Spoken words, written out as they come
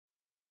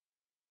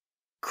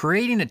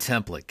Creating a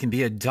template can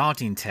be a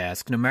daunting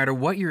task no matter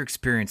what your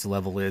experience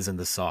level is in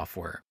the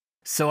software.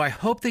 So I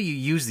hope that you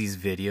use these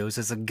videos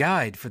as a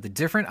guide for the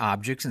different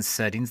objects and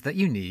settings that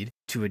you need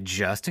to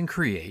adjust and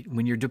create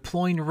when you're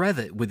deploying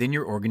Revit within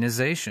your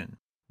organization.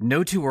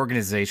 No two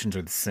organizations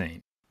are the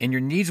same, and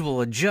your needs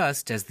will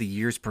adjust as the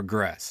years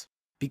progress.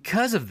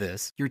 Because of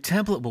this, your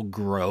template will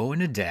grow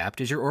and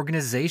adapt as your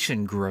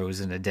organization grows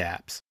and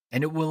adapts,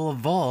 and it will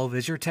evolve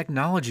as your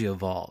technology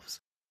evolves.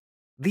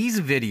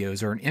 These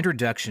videos are an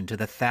introduction to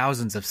the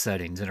thousands of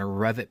settings in a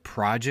Revit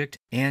project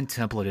and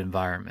template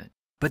environment,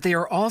 but they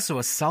are also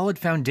a solid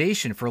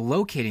foundation for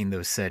locating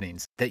those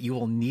settings that you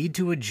will need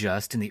to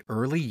adjust in the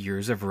early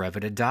years of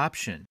Revit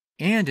adoption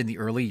and in the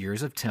early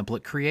years of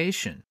template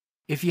creation.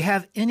 If you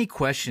have any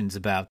questions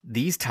about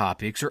these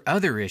topics or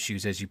other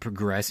issues as you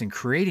progress in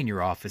creating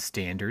your office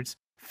standards,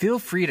 feel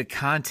free to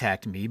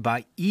contact me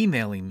by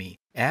emailing me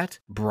at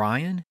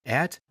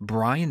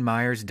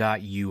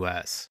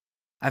brian@brianmyers.us.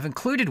 I've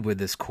included with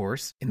this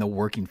course, in the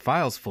Working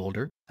Files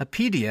folder, a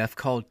PDF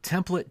called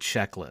Template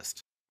Checklist,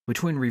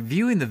 which when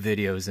reviewing the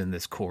videos in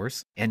this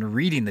course and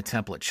reading the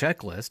template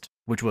checklist,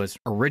 which was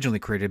originally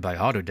created by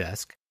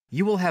Autodesk,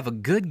 you will have a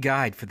good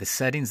guide for the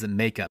settings that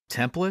make up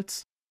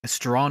templates, a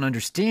strong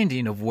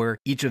understanding of where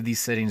each of these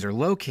settings are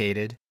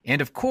located, and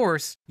of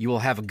course, you will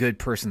have a good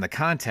person to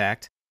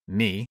contact,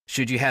 me,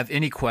 should you have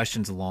any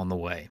questions along the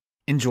way.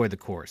 Enjoy the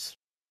course.